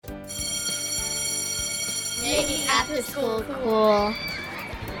Making after school cool.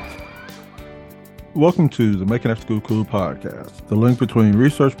 Welcome to the Making After School Cool podcast, the link between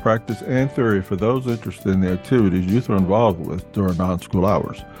research, practice, and theory for those interested in the activities youth are involved with during non-school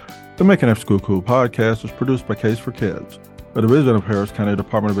hours. The Making After School Cool podcast is produced by Case for Kids, a division of Harris County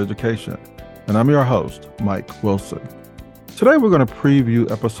Department of Education, and I'm your host, Mike Wilson. Today we're going to preview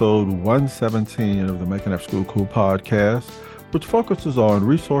episode 117 of the Making After School Cool podcast, which focuses on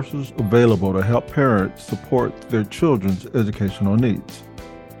resources available to help parents support their children's educational needs.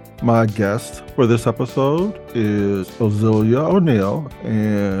 My guest for this episode is Azelia O'Neill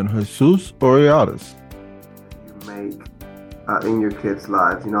and Jesus Urdiales. You make in your kids'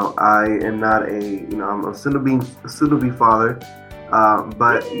 lives. I am not I'm a soon-to-be father,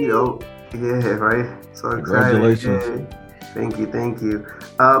 but right. So excited. Congratulations. Yeah. Thank you.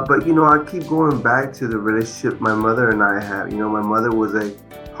 But I keep going back to the relationship my mother and I had. My mother was a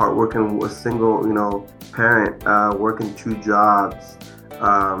hardworking, single, parent, working 2 jobs.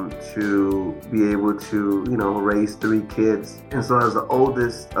 To be able to, raise 3 kids. And so as the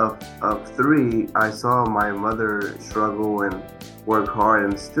oldest of 3, I saw my mother struggle and work hard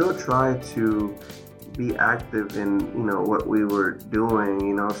and still try to be active in, what we were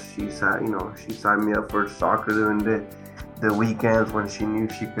doing. She signed me up for soccer during the weekends when she knew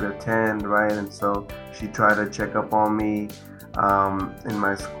she could attend, right? And so she tried to check up on me in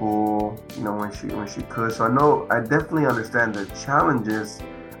my school, when she could. So I definitely understand the challenges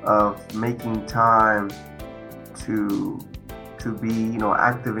of making time to be,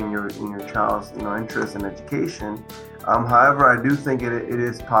 active in your child's, interest in education. However, I do think it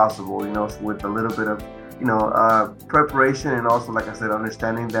is possible, with a little bit of, preparation, and also, like I said,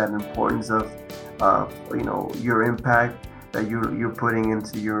 understanding that importance of, your impact that you're putting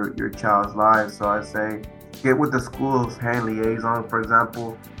into your child's life. So I say, get with the school's hand liaison, for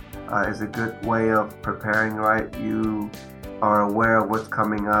example, is a good way of preparing, right? You are aware of what's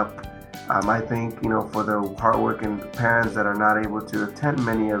coming up. I think, for the hardworking parents that are not able to attend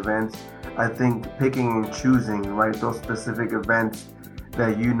many events, I think picking and choosing, right, those specific events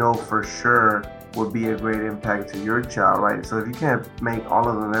that for sure would be a great impact to your child, right? So if you can't make all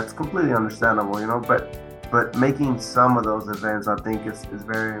of them, that's completely understandable, but making some of those events, I think is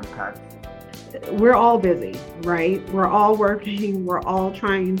very impactful. We're all busy, right? We're all working. We're all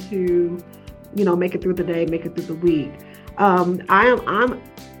trying to, make it through the day, make it through the week. I'm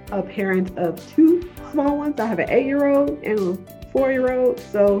a parent of 2 small ones. I have an 8-year-old and a 4-year-old.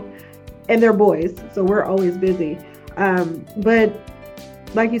 And they're boys. So we're always busy. But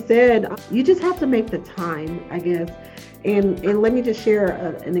like you said, you just have to make the time, I guess. And let me just share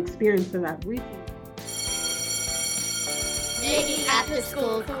an experience that I've recently. Making after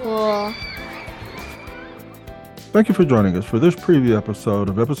school cool. Thank you for joining us for this preview episode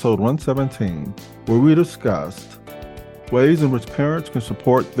of episode 117, where we discussed ways in which parents can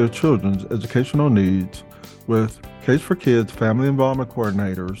support their children's educational needs with Case for Kids Family Involvement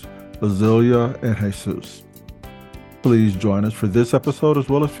Coordinators, Azelia and Jesus. Please join us for this episode as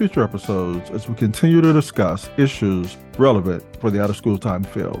well as future episodes as we continue to discuss issues relevant for the out-of-school time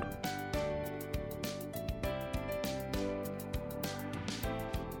field.